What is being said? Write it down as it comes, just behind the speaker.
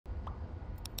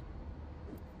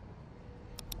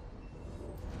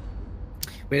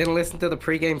We didn't listen to the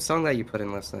pre-game song that you put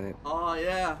in last night. Oh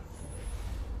yeah.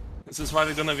 This is why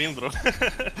we're gonna win, bro.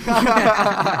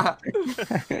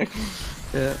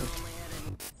 Yeah.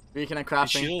 Beacon and We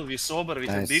crafting. chill, we sober, we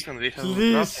have Nice. beacon, we have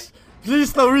Please.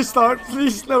 Please no restart.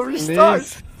 Please no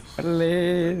restart.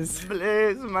 Blaze.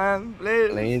 Blaze, man.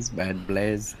 Blaze. Blaze, bad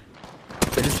Blaze.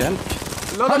 They just gen.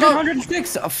 No,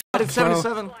 106! Oh, I did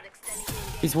 77.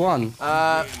 He's one.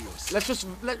 Let's just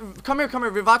come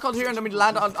here. We walk out here and then we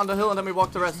land on the hill and then we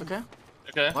walk the rest, okay?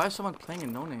 Okay. Why is someone playing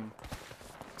in no name?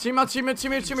 Team out.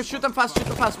 Shoot them fast.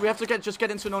 We have to just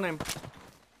get into no name.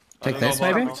 Take this,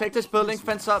 maybe? Take this building,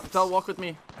 fence up. They'll walk with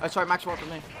me. Sorry, Max, walk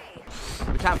with me.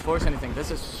 We can't force anything.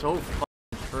 This is so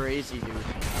fucking crazy, dude.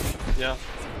 Yeah.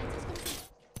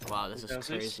 Wow, this is a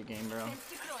crazy game, bro.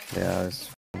 Yeah, it's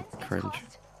cringe.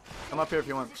 Come up here if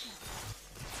you want.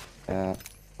 Yeah.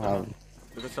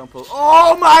 Look at some pull.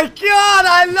 Oh my god,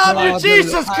 I love you,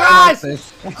 Jesus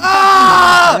Christ!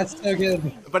 Ah! That's so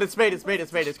good. But it's bait. It's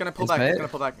gonna pull It's back. bait? It's gonna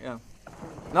pull back. Yeah.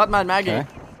 Not Mad Maggie. Okay.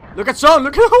 Look at Son.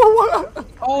 Look at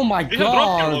Oh my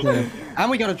god.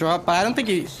 And we got a drop, but I don't think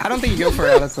you go for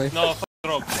it, honestly. No, fuck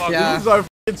drop. Fuck. Yeah. This is our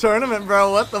f***ing tournament,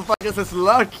 bro. What the fuck is this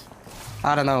luck?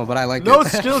 I don't know, but I like No it.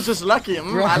 skill, just lucky.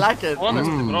 I like it.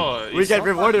 Honestly, bro. We get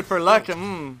rewarded for luck.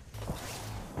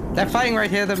 They're fighting right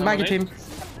here, the Maggie team.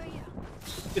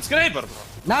 It's Graber, bro.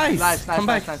 Nice. Come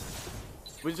back. Nice.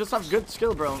 We just have good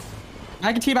skill, bro.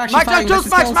 Maggie team actually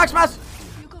fighting. Max.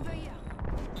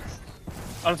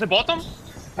 Are they bottom?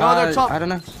 No, they're top. I don't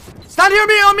know. Stand here,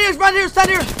 on me, right here, stand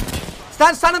here.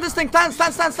 Stand on this thing,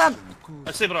 stand.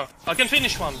 I see, bro. I can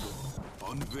finish one.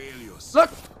 Look.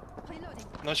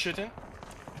 Not shooting.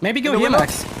 Maybe go here,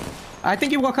 Max. I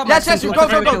think you walk up. Yes, Max,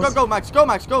 go,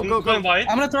 Max. Go. Going wide.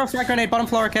 I'm gonna throw a frag grenade bottom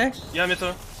floor, okay? Yeah, me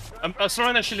too. I'm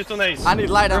throwing actually 2 nades. I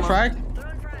need light Throw ammo. frag.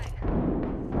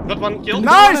 Got 1 kill.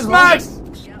 Nice, Max.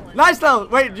 Nice though.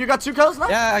 Wait, you got 2 kills now?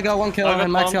 Yeah, I got 1 kill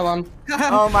and Max got 1.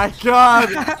 Oh my god.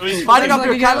 Fighting up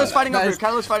here. Catalyst fighting up here.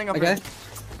 Okay.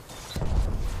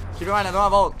 Keep in mind, I don't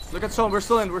have ult. Look at Stone. We're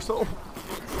still in. Oh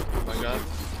my god.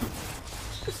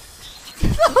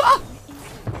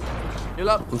 Heal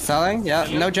up. I'm selling. Yeah,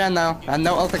 no gen now. And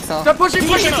no ult excel. They're pushing.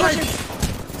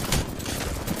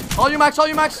 All you Max.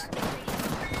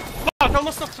 Fuck,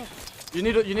 almost knocked him. You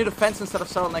need a fence instead of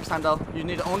cell next time, Del. You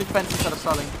need only fence instead of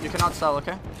selling. You cannot sell,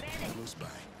 okay?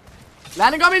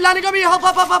 Landing on me. Help.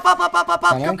 Come.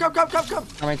 Coming.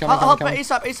 Help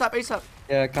ASAP.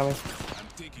 Yeah, coming.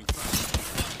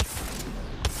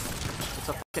 It's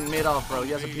a fucking mid-off, bro.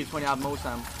 He has a P20 out most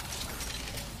time.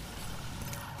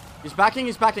 He's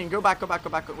backing. Go back.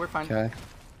 We're fine. Okay.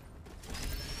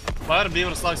 Fire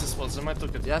beaver slices spots. I might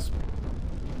took it. Yes.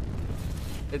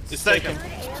 It's taken.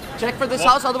 Check for this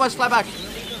house, otherwise fly back.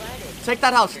 Take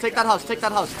that house. We fight.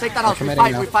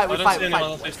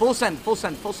 Full send.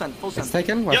 It's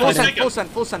taken? We're Yeah, fighting. taken.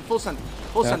 Full send.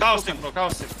 Caustic, bro.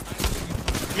 Caustic.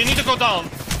 We need to go down.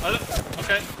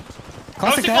 Okay.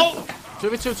 Caustic dead. Oh!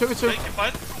 2v2. Take it,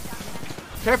 fight.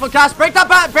 Careful, gas. Break that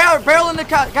barrel in the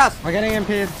gas. We're getting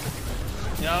impeded.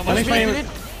 Yeah, Let me but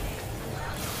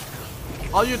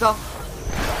fight. All you down.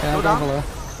 Yeah, Go I'm down. going below.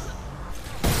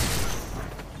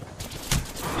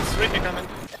 it's Ricky coming.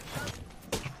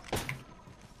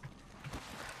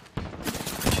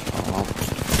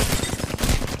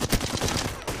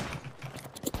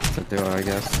 It's a duo, I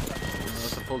guess.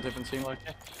 That's a full different team.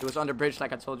 Okay. It was under bridge,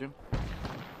 like I told you.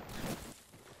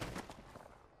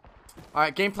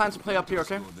 Alright, game plan to play up here,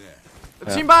 okay?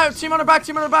 Yeah. Team on the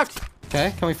back.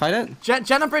 Okay, can we fight it? Jen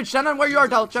on bridge. Jen on where you are,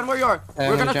 Del. Jen where you are. Yeah,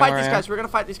 We're gonna Jen fight where these I guys. am. We're gonna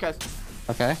fight these guys.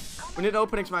 Okay. We need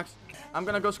openings, Max. I'm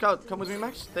gonna go scout. Come with me,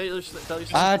 Max.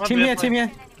 Team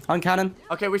here. On cannon.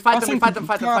 Okay, we fight them.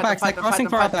 Crossing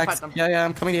far back. Yeah,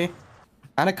 I'm coming to you.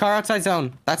 And a car outside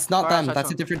zone. That's not Car them. outside That's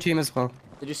zone. a different team as well.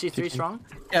 Did you see 3 strong?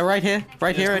 Yeah, right here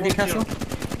at Newcastle.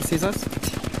 Sees us.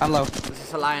 I'm low. This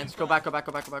is Alliance. Go back.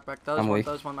 That I'm weak.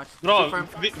 was one, Max. Bro, Confirm.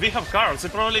 we have cars.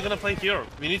 They're probably gonna play here.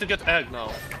 We need to get egg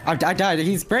now. I died.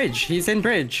 He's bridge. He's in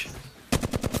bridge.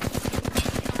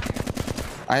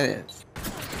 Okay,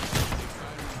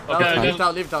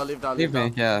 Leave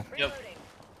me. Yeah. Yep.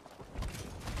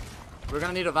 We're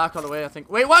gonna need a vac all the way, I think.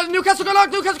 Wait, what? Newcastle got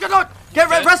knocked! Get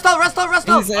rest out!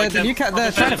 He's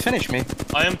they're trying to finish me.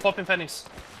 I am popping Phoenix.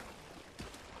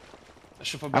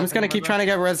 I'm just gonna keep trying to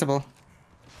get resible.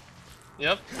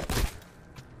 Yep.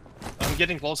 I'm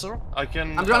getting closer. I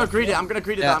can. I'm gonna greet it. I'm gonna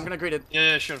greet it.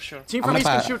 Yeah, sure. Team from east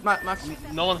can shoot, Max.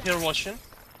 No one here watching.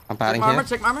 I'm batting here.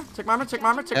 Take armor.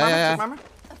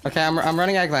 Okay, I'm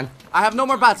running egg then. I have no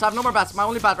more bats. My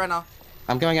only bat right now.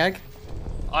 I'm going egg.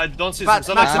 I don't see Bats,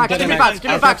 some. Max, give me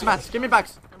bats, Max.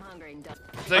 I'm hungry.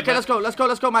 Okay, let's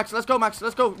go, Max. Let's go.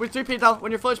 With 3P down.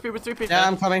 When you're full HP with 3P. Yeah,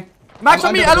 I'm coming. Max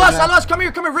on me. LOS. Come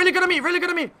here. Really good on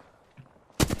me.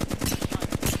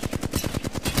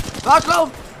 Lock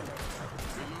low.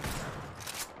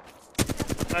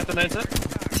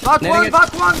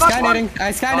 Lock one.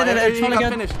 I scanned it. It's really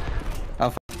good. Finished.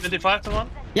 Oh, 25 to 1.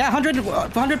 yeah,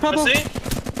 100 purple.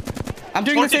 I'm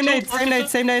doing the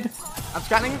same nade. I'm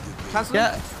scanning. Canceling.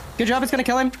 Yeah. Good job. It's gonna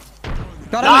kill him.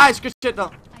 Got him. Nice. Good shit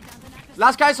though.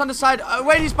 Last guy's on the side.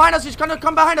 Wait, he's behind us. He's gonna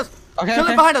come behind us. Okay. Kill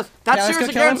him behind us. That's Yeah,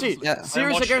 seriously guaranteed. Yeah.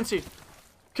 Seriously guaranteed.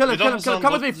 Kill him.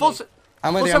 Come with me.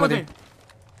 I'm with you.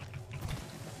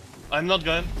 I'm not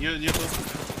going. You go.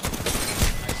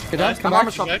 Good job. Come armor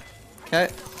back. shop. Okay.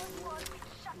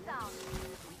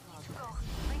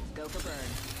 Go for burn.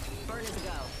 Burn is a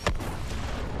go.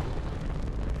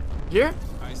 Here?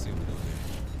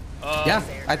 Yeah,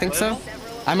 I think so.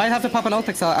 I might have to pop an ult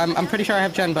Excel. I'm pretty sure I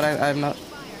have gen, but I'm not.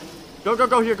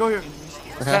 Go here.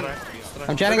 Okay.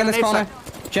 I'm jenning in this corner.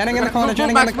 Jenning in the corner.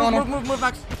 Move,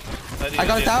 Max. I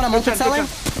got it down. I'm ult Excelling.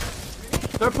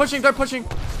 They're pushing.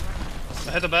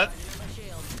 I hit the bed.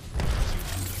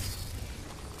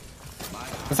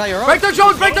 Is that your ult? Break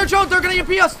their drone. They're gonna EP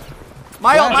us.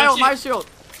 My shield.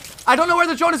 I don't know where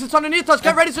the drone is. It's underneath us.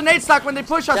 Get ready to nade stack when they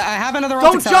push us. Yeah, I have another ult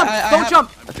Don't Excel. jump.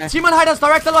 Okay. Team on hide us.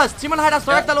 Direct LOS.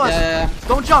 Yeah.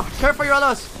 Don't jump. Care for your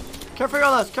LOS. You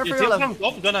think I'm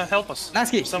gonna help us?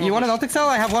 Gnaske, you want an ult Excel?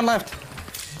 I have one left.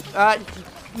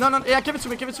 No. Yeah, give it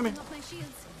to me.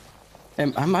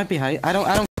 I might be high. I don't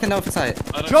fucking know if it's high.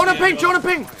 Drone and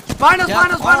ping. Find us.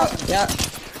 Yeah.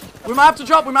 We might have to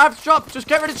drop. Just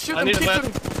get ready to shoot them. Keep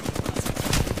shooting.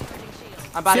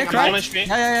 I'm batting.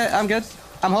 Yeah. I'm good.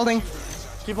 I'm holding.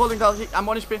 Keep holding though. I'm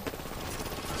 1 HP.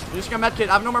 You're just gonna medkit.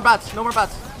 I have no more bats. I don't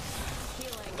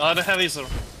have either.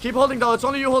 Keep holding though. It's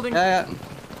only you holding. Yeah.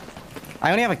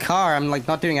 I only have a car. I'm like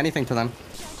not doing anything to them.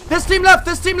 This team left.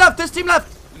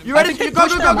 You ready? Go.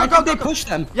 They push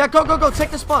them. Yeah, go.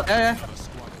 Take the spot. Yeah.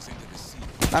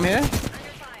 I'm here.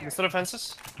 Mr.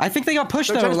 Fences? I think they got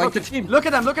pushed though, like the team. Look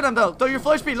at them though. Though you're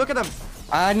full HP. Look at them.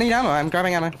 I need ammo. I'm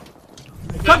grabbing ammo.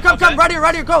 Come. Right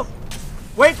here. Go.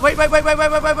 Wait.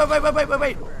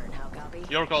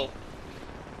 Your call.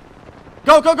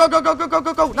 Go.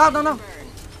 No.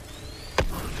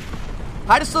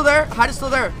 Hide is still there.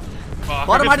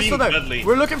 Bottom hide is still there. Badly.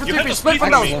 We're looking for You 3P. have to Split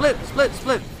from split those.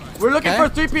 Split. We're looking for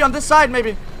 3P on this side,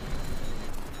 maybe.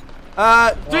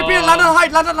 3P and land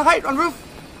on the height, on roof.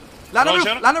 Land on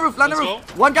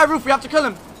roof. One guy roof, we have to kill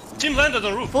him. Team landed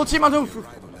on roof. Full team on roof.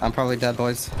 I'm probably dead,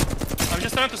 boys. I'm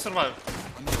just trying to survive.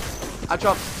 I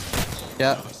dropped.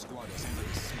 Yeah.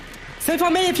 Safe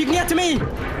on me if you can get to me.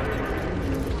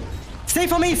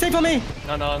 Safe on me.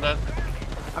 No, I'm dead.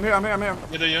 I'm here.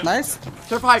 Either you. Nice.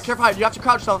 Careful hide. You have to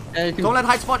crouch though. Yeah, Don't let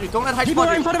height spot you. People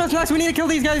are in front of us, Gnaske. We need to kill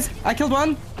these guys. I killed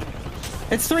one.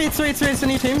 It's three. It's a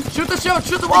new team. Shoot the shield.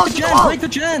 Shoot the wall. Break the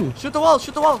gen. Shoot the wall.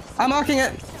 I'm marking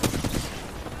it.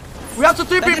 We have to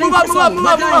 3P. Move up.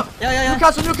 Yeah.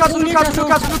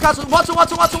 Newcastle. Watson.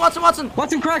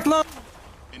 Watson cracked low.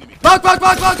 Back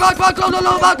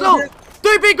low.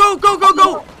 3P,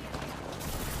 go.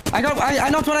 I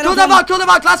knocked one. Kill the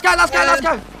back. Last guy.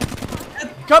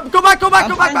 Go back.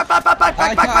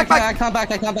 I come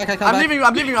back. I'm leaving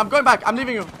you. I'm going back. I'm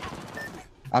leaving you.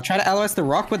 I'll try to LOS the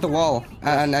rock with the wall,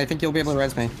 and I think you'll be able to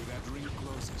res me.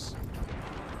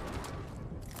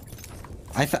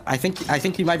 I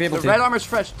think you might be able to. The red armor's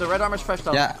fresh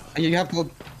though. Yeah, you have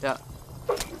gold. Yeah.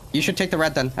 You should take the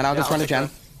red then, and I'll just run a gen.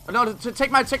 No,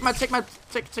 take the.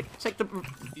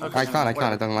 Okay, I can't. It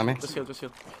doesn't let me. Just heal.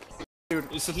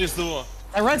 It's at least duo.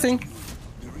 I'm resing.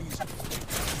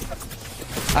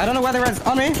 I don't know where the res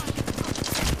on me.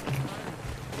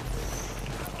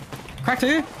 Crack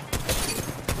 2.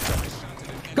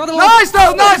 Got the Nice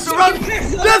though, nice run.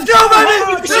 Let's go, baby.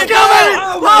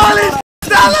 Holy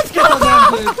let's go.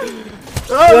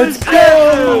 Let's go!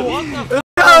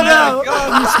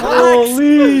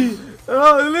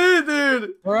 Holy,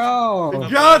 dude! Bro!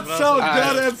 God, so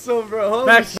good, so bro. Holy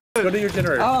Max, go to your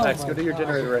generator. Oh Max, go to your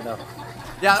generator right now.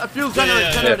 Yeah, a fuel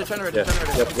generator.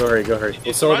 Yep, go hurry.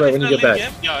 We'll celebrate when you get back.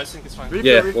 Yeah, I think it's fine.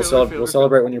 We'll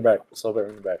celebrate when you're back.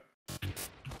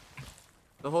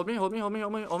 Hold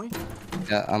me.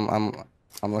 Yeah,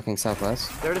 I'm looking southwest.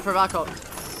 They're ready for backup.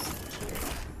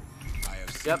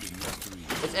 Yep.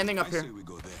 It's ending up here.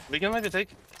 We can maybe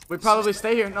take. We probably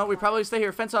stay here. No, we probably stay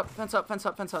here. Fence up. Okay,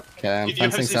 I'm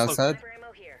fencing south side.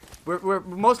 We're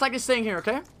most likely staying here,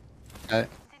 okay? Okay.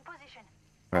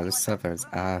 Bro, this server is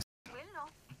ass.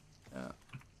 Yeah.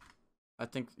 I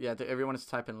think, yeah, everyone is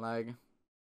typing lag.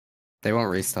 They won't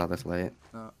restart this late.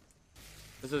 No.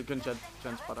 This is a good gen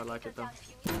spot. I like it though.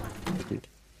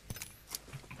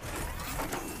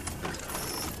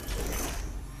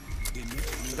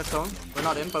 Good zone. We're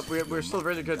not in, but we're still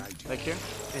really good. Like here.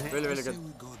 Really, really good.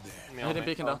 Hitting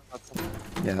beacon though.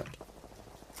 Yeah.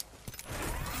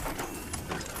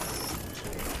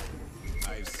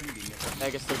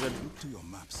 Egg is still good. To your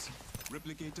maps.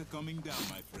 Replicator coming down,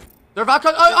 my friend. They're back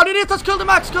on. Oh, underneath us. Kill the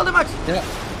max. Kill the max. Yeah.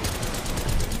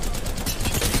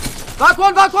 Back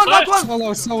one. Back one. Back one. So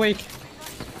low, so weak.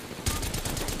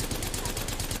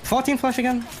 14 flash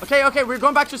again. Okay, okay. We're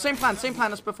going back to the same plan. Same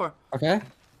plan as before. Okay.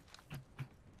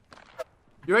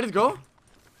 You ready to go?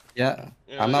 Yeah.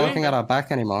 I'm not looking at our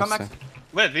back anymore. Come So. back.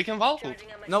 Wait, we can vault.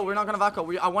 No, we're not gonna vac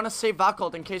ult. I want to save vac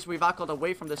ult in case we vac ult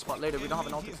away from this spot later. We don't have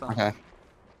an ulti stun. Okay.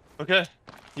 Okay.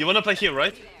 You wanna play here,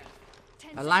 right?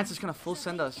 Alliance is gonna full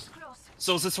send us.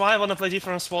 So that's why I wanna play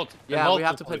different spot. Yeah, we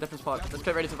have to play different spot. Let's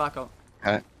get ready to vac ult.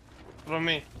 Okay. From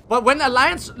me. But when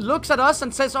Alliance looks at us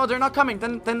and says, "Oh, they're not coming,"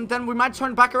 then we might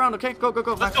turn back around. Okay, go.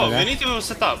 Let's go. We need to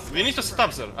set up. We need to set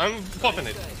up there. I'm popping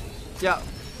it. Yeah.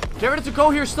 Get ready to go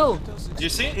here still. Do you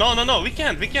see? No. We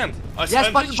can't. Yes,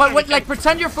 but wait, like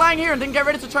pretend you're flying here and then get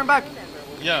ready to turn back.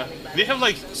 Yeah. We have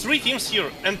like 3 teams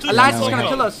here and 2 Alliance teams is gonna on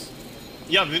kill ground. us.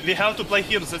 Yeah, we have to play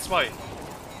here. That's why.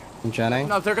 I'm Jenning.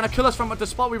 No, they're gonna kill us from the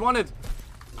spot we wanted.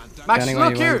 Max, Jenning,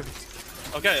 look where you here.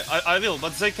 Okay, I will,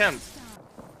 but they can't.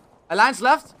 Alliance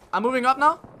left. I'm moving up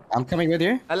now. I'm coming with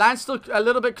you. Alliance still a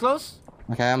little bit close.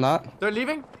 Okay, I'm not. They're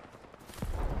leaving.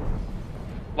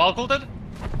 Wall culted?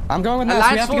 I'm going with Nas. We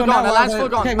Alliance have to full go now. gone. Alliance full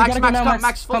gone. Okay, we Max, gotta go Max, now, come.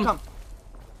 Max, full come.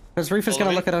 Because Reefer's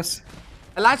gonna look at us.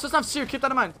 Alliance doesn't have seer. Keep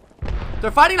that in mind.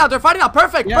 They're fighting now. They're fighting now.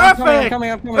 Perfect. Yeah, Perfect.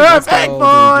 I'm coming. Let's Perfect, go,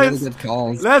 boys. dude. Really good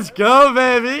calls. Let's go,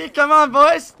 baby. Come on,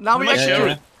 boys. Now we They execute. share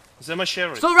it. They must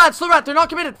share it. Still rat. They're not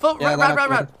committed. Full Yeah, rat. they're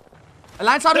not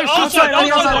Alliance out here. Oh, Shoot. sorry,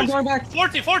 I'm going back.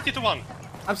 40 to 1.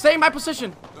 I'm staying in my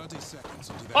position. 30 seconds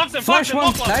until the Fuck them, Flash one.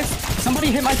 knock one. Nice. Somebody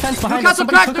hit my fence behind Newcastle us.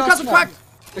 cracked. Newcastle cracked.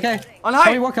 Okay. On Can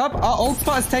we high. walk up? Our old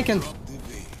spot is taken. Can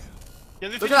we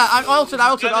Look finish? at that.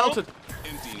 I ulted.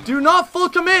 Do not full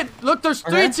commit. Look, there's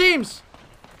 3 Okay. teams.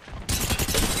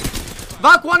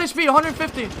 Valk 1 HP,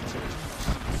 150.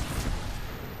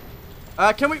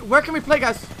 Where can we play,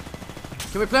 guys?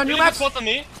 Can we play on You new need to maps? spot on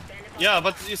me. Yeah,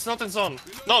 but it's not in zone.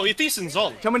 No, it is in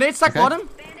zone. Can we nade stack Okay. bottom?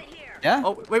 Yeah?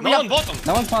 Oh, wait, we No have... on bottom.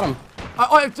 No one's bottom.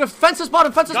 Oh, the fence is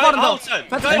bottom, Guy though. outside.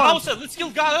 Fence Guy is bottom. outside. Let's kill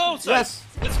guy outside. Yes.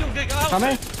 Let's kill guy outside.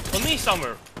 Coming? On me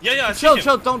somewhere. Yeah, I see Chill,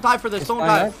 him. don't die for this, don't Fine,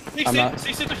 die. right? I'm not.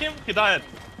 60 to him. He died.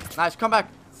 Nice, come back.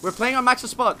 We're playing on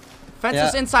Max's spot. Fence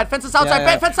is Yeah. inside, fence is outside,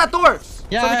 Yeah. fence that door.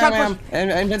 Yeah, so we I can't am. push.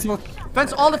 Invincible.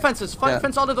 Fence all the fences, Yeah.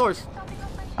 fence all the doors.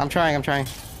 I'm trying.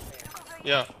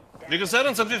 Yeah. Because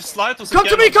Aaron said we've slide to the Come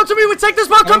to me, we take this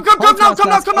ball, come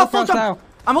now, full jump.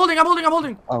 I'm holding.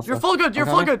 Oh, You're fuck. full good,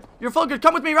 Okay. you're full good.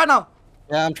 Come with me right now.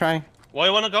 Yeah, I'm trying. Why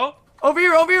you wanna go? Over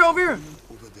here.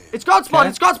 It's God spot, Okay.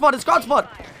 it's God spot.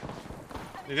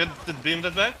 You get the beam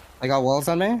that back? I got walls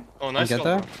on me. Oh, nice Get goal.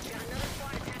 there.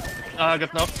 I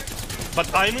got knocked.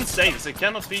 But I'm in saves. They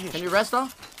cannot finish. Can you rest now?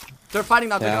 They're fighting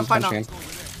now, they're Yeah, gonna fight now. pushing.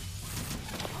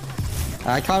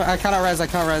 I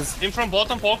can't res. Team from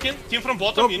bottom poking. Team from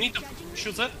bottom. Go. You need to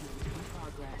shoot that.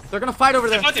 They're gonna fight over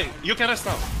They're there. fighting. You can rest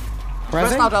now.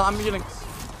 Rest now, Resing? Del, I'm healing.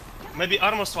 Maybe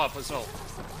armor swap as well.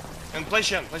 And play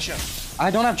Shen.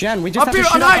 I don't have gen. We just Up have here, to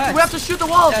on shoot our height, backs. we have to shoot the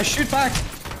walls. Yeah, shoot back.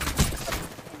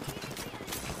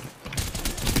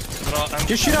 Bro,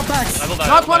 Just shoot our backs. I will die.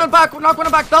 Knock one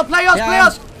on back. They'll play us, Yeah.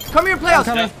 Come here, play us.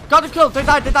 coming. Got the kill, they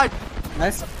died.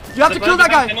 Nice. You have to kill that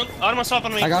guy. Armor swap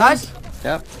on me. I got Nice. him.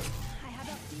 Yep.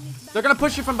 They're gonna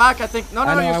push you from back, I think. No, I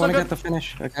know. you're I still want to good. get the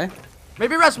finish. Okay.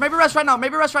 Maybe rest right now.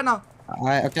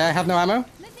 Okay. I have no ammo.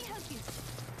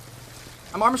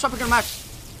 I'm armor swapping on Max.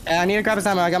 I need to grab his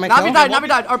ammo. I got my Navi kill.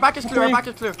 died. Our back is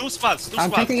clear. Two spots.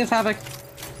 I'm taking his havoc.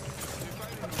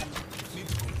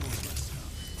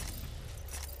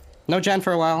 No gen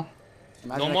for a while.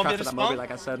 Imagine I more crafted bit that of Moby spawn?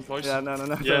 like I said. Voice? Yeah,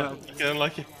 no. Yeah, okay,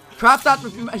 unlucky. Craft that.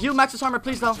 Heal Max's armor,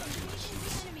 please, though.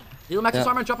 Heal Max's Yeah.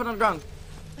 armor and drop it on the ground.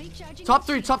 Top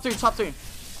three.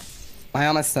 My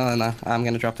armor's still in there. I'm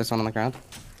gonna drop this one on the ground.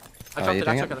 I Oh, dropped you it.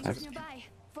 doing I it? took it.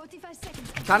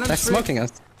 Nice. Cannon's They're free. smoking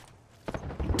us.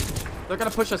 They're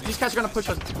gonna push us. These guys are gonna push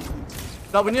us.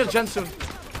 No, we need a gen soon.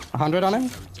 100 on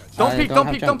him. Don't I peek. don't Don't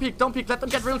have peek. gen. Don't peek. Don't peek. Let them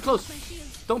get real close.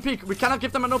 Don't peek. We cannot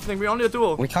give them an opening. We're only a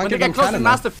duo. We can't when give they them get close, we cannon,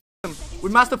 master them. We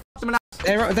master them in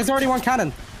ass. There's already one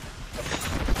cannon.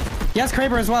 He has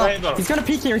Kraber as well. Kraber. He's gonna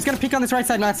peek here. He's gonna peek on this right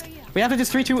side, Max. We have to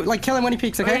just 3-2, like kill him when he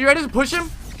peeks, Are okay? you ready to push him?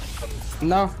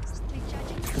 No.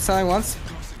 He's selling once.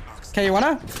 Okay, you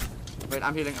wanna? Wait,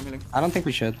 I'm healing. I don't think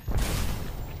we should.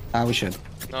 We should.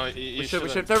 No, you We should.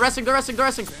 shouldn't. They're resting. You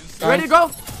ready to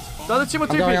go? The other team with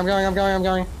I'm 3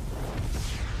 going.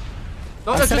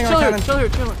 No, I'm just sitting on chill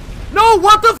cannon. here. No,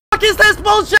 what the fuck is this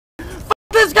bullshit? Fuck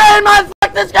this game, man. Fuck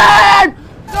fuck this game!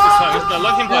 It's fine, it's fine.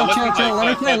 Let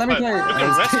him play, Let me play. You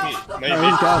can rest me, maybe. Oh,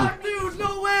 he's gone. Dude,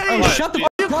 no way! Oh, shut the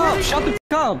f up! Shut the f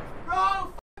up! Bro,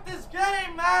 fuck this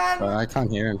game, man! Bro, I can't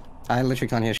hear him. I literally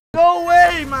can't hear. No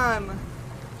way, man!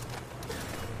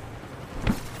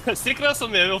 Stick rest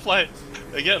on me, I will fly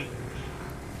again.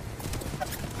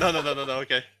 No,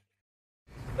 okay.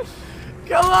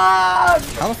 Come on!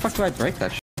 How the fuck do I break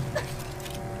that?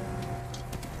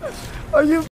 Are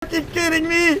you fucking kidding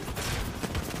me?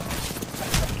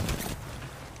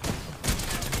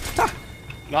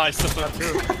 Nice, that's what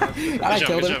I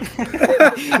killed him.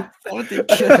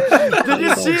 Did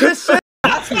you see this shit?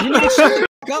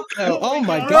 Oh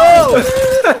my god!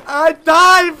 Bro! I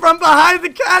died from behind the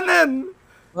cannon!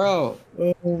 Bro.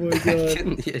 Oh my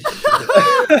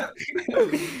god.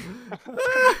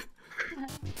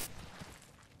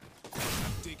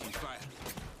 Taking fire.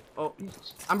 Oh,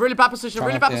 I'm really bad position,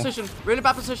 really bad Yeah. position, really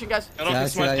bad position, guys. I don't Yeah, I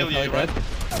think see might that, kill you're you, probably right?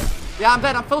 Yeah, I'm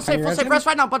dead. I'm full safe, rest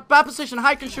right now, but bad position.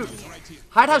 Hyde can shoot.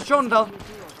 Hyde has drone though.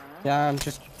 Yeah, I'm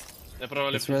just. Yeah,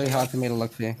 probably. It's really hard for me to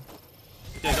look for you.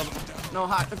 Yeah, No,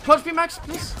 Hyde. Push me, Max,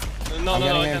 please. no, I'm I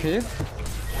getting can't.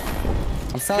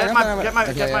 MP. I'm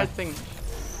selling Get my thing.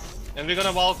 And we're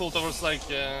gonna wall cool towards like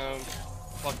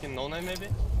fucking no name maybe.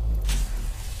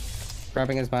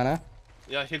 Grabbing his banner.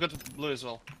 Yeah, he got blue as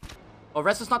well. Oh,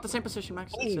 rest is not the same position,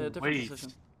 Max. It's a different wait.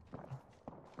 position.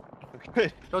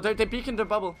 Okay. No, they beacon the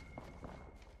bubble.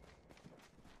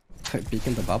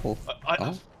 Beacon the bubble. I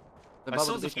Oh. The I bubble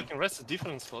saw the beacon. fucking rest a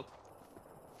different spot.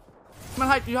 Come on,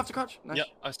 Hyde. You have to crouch. Nice. Yeah,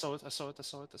 I saw it.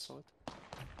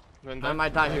 Going I down.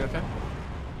 might die here. Okay.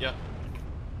 Yeah.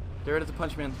 Get ready to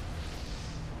punch me in.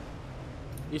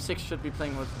 E6 should be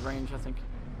playing with range, I think.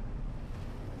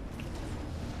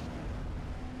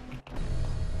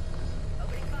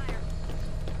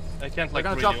 I can't They're like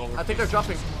gonna really drop. over. I think they're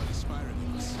dropping.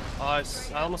 I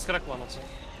almost cracked one also.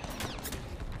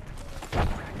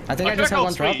 I think I I just cracked had all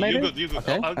one drop, three. maybe. You good.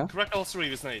 Okay. I'll huh? crack all three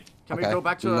with nade. Can Okay. we go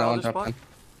back to No our one other dropped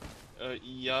spot? in.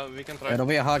 Yeah, we can try. It'll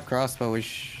be a hard cross, but we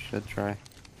should try.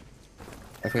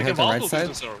 If we We hit can the wall right pull side.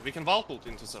 into zero. We can wall pull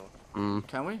into zero.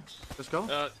 Can we? Just go.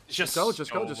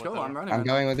 Just Go. whatever. I'm running. I'm right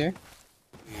going with you.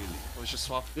 We just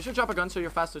swap. now. You should drop a gun so you're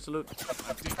faster to loot.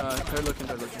 They're looking.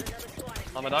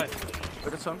 I'm gonna die.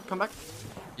 Look at some. Come back.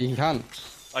 You can't.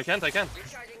 I can't.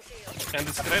 And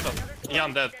it's great. Yeah,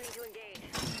 I'm dead.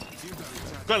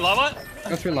 Go in lava?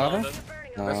 Go through lava?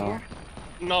 Reservoir.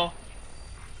 No.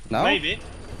 No? Maybe.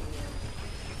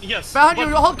 Yes. Behind but-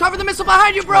 you. Hold. Cover the missile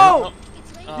behind you, bro.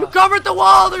 You covered the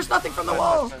wall. There's nothing from the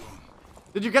wall.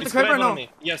 Did you get the It's creeper or great no? on me.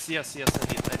 Yes, I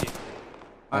did.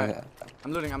 Alright.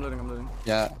 I'm looting.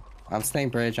 Yeah. I'm staying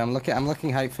bridge. I'm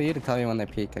looking height for you to tell you when they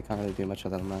peak. I can't really do much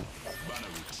other than that.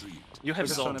 You have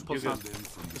Push zone. it, pull You it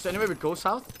good. Is there any way we go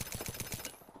south?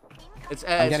 It's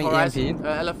I'm it's getting Horizon. EMP'd.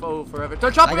 LFO forever.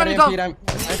 They're I dropping got on you, EMP'd. Dom.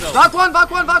 I'm...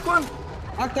 Valk one.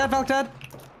 Valk dead.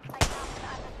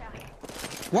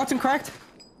 Watson cracked.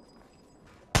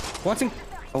 Watson.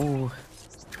 Oh.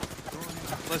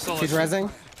 Play solo. She's rezzing.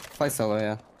 Play solo,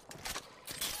 yeah.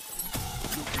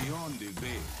 Look beyond the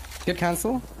veil. Good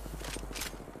cancel.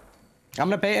 I'm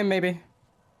gonna bait him, maybe.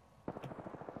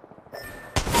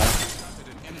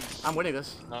 I'm winning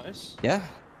this. Nice. Yeah.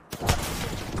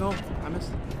 No, I missed.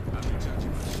 I'm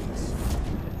recharging my shields.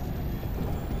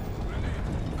 Grenade.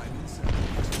 I'm inside.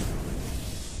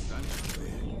 Time to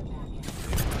play.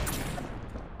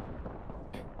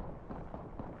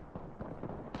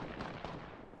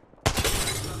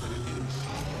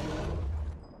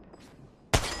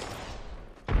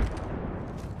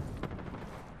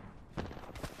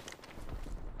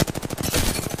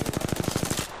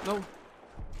 No.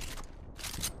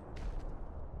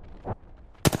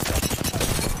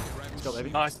 Let's go, baby.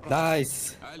 Nice.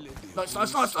 Nice. I'll let the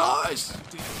Nice.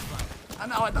 take fire. And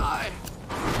now I die.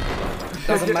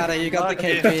 Doesn't matter. You got the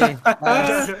KP.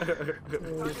 Nice.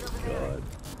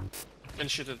 Can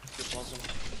shoot it. Good awesome.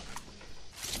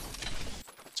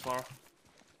 It's far.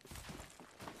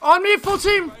 On me, full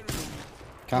team.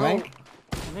 Coming.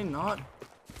 Can they not?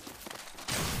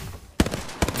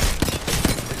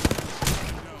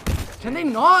 Can they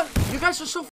not? You guys are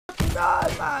so fucking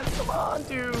bad, man. Come on,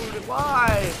 dude.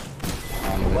 Why?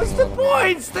 What's the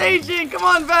point? Staging. Come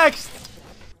on, Vexed.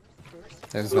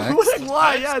 There's Vex.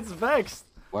 Why? Yeah, it's Vexed.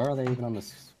 Where are they even on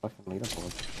this fucking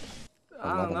leaderboard?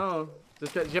 I don't know.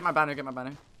 Just get my banner.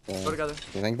 Yeah. Go together.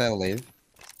 Do you think they'll leave?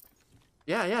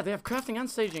 Yeah. They have crafting and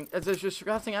staging. There's just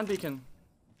crafting and beacon.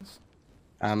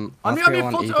 On On me,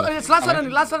 full it's last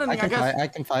ending, I guess. I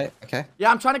can fight. Okay. Yeah,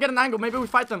 I'm trying to get an angle. Maybe we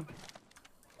fight them.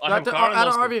 I have car Add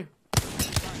and on RV.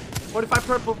 45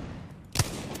 purple.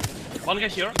 one guy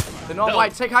here. They know I'm No.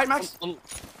 white. Take height, Max.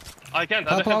 I can't.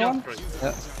 I Purple don't one? have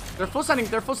Yeah. They're full sending.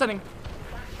 They're full sending.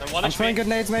 And one I'm throwing HP. good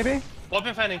nades, maybe?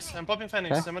 Popping Phoenix. I'm popping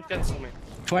Phoenix. Okay. Someone cancel me.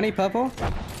 20 purple.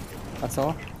 That's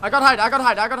all. I got hide. I got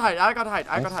hide. I got hide. I got hide.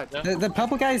 I got hide. Yeah. The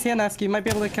purple guy is here, Gnaske. You might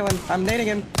be able to kill him. I'm nading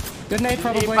him. Good nade, He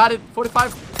probably. batted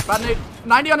 45. Bad nade.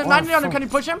 90 on him. Oh, 90 on him. fuck. Can you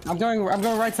push him? I'm going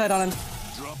right side on him.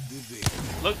 Drop the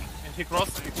veil. Look, he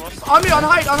crossed. He crossed. On me. On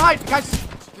hide. On hide. Guys.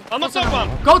 I'm not so one.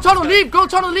 Go tunnel. Leave. Go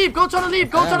tunnel. Leave. Go tunnel. Leave.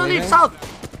 Go Yeah, tunnel. Leave. leaving. South.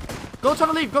 Go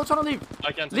tunnel. Leave. Go tunnel. Leave.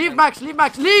 I can't. Leave, Max. Leave,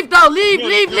 Max. Leave now. Leave.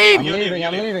 Leave. I'm Leave. leaving,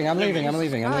 I'm leaving, I'm leaving, I'm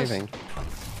leaving, I'm Nice. leaving.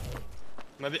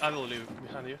 Maybe I will leave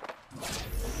behind you.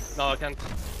 No, I can't.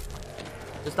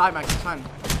 Just die, Max. It's fine.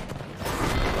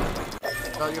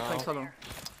 Oh, you're playing solo.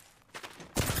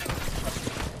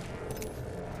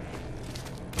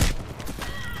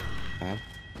 Okay.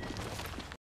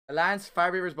 Alliance,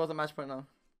 Fire Beavers, both at match point now.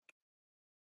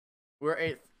 We're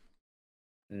 8th.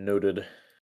 Noted.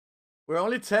 We're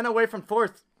only 10 away from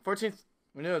 4th. 14th.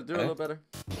 We need to do a little better.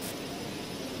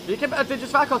 Beacon, they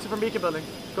just vac ulted from Beacon Building.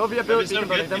 Go via build, Beacon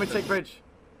Building, then we take Bridge.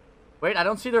 Wait, I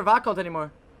don't see their vac ult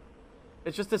anymore.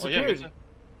 It just Oh, yeah, me disappeared. too.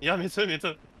 Yeah, me too, me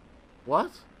too.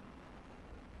 What?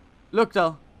 Look,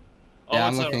 though. Oh, Yeah,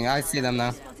 I'm what's looking. I see them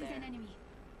now.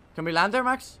 Can we land there,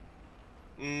 Max?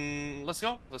 Let's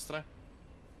go. Let's try.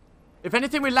 If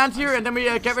anything, we land here and then we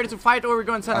get ready to fight or we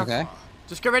go in center. Okay.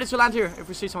 Just get ready to land here if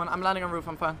we see someone. I'm landing on roof,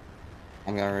 I'm fine.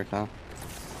 I'm going right now.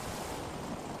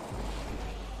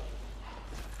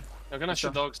 I'm gonna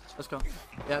shoot dogs. Let's go.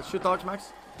 Yeah, shoot dogs,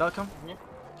 Max. Dog, come.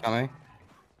 Coming.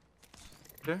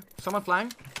 Okay. Someone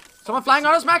flying. Someone flying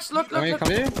on us, Max. Look, look, Come here, look.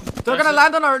 come here. They're gonna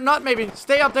land on or not, maybe.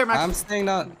 Stay up there, Max. I'm staying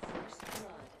not.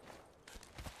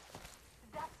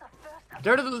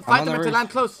 Dare to fight on them the if they roof. land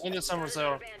close. Only someone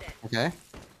there. Okay.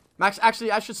 Max,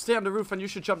 actually, I should stay on the roof and you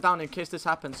should jump down in case this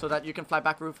happens so that you can fly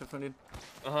back roof if we need.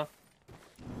 Uh-huh.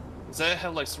 They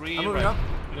have like 3 I'm moving right. up.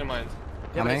 Never mind.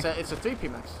 Yeah, but Coming. it's a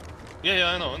 3P, Max. Yeah,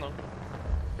 I know.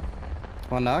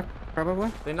 One knock,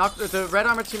 probably. They knocked the red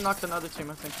armor team knocked another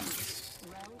team, I think.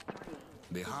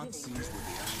 The heart sees what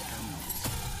the eye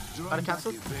cannot. Got it Join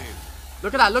cancelled? the veil.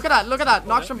 Look at that, look at that, look at that.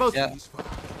 Knocks from both. Yeah.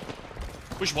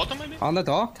 Push bottom maybe? On the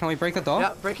door. Can we break the door?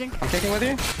 Yeah, breaking. I'm kicking with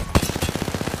you.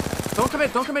 Don't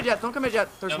commit yet, don't commit yet.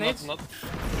 There's Yeah, nades. not.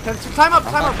 Can climb up,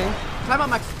 climb up. backing. Climb up,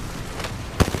 Max.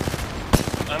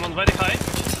 I'm on very high.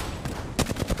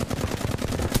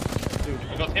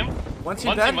 I got him. One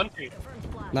team dead. One team.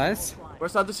 Nice.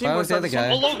 Where's the other team? Where Where's was the other guy?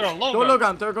 Oh, low ground, low Go ground. low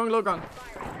ground, they're going low ground.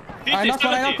 50, I knocked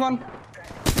one, I 70. knocked one.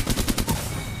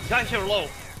 Guy here low.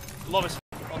 Low is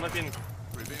on my pin.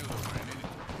 Prevail over an enemy.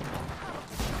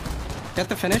 Get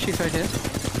the finish, he's right here.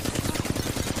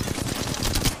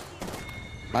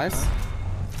 Nice.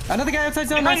 Another guy outside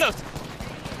zone, Behind nice.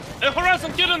 us!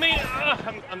 Horizon killing me!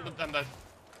 I'm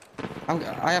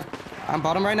dead. I'm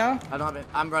bottom right now. I don't have it.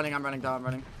 I'm running down, I'm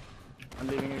running. I'm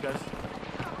leaving you guys.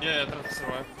 Yeah, try to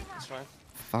survive. That's fine.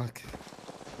 Fuck.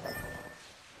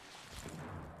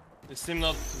 Is team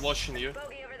not watching you?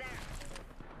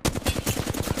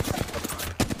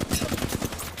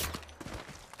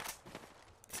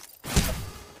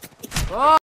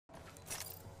 Oh!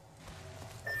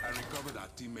 I recovered our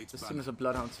teammate's This banner. team is a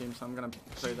bloodhound team, so I'm gonna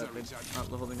play that big. Not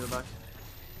holding it back.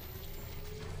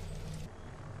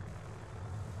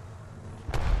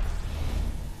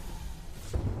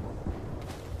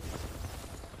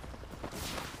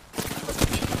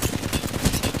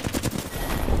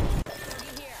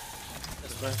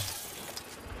 That's fine.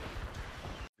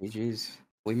 GG's.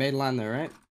 We made LAN there,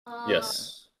 right?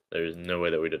 Yes. There's no way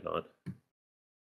that we did not.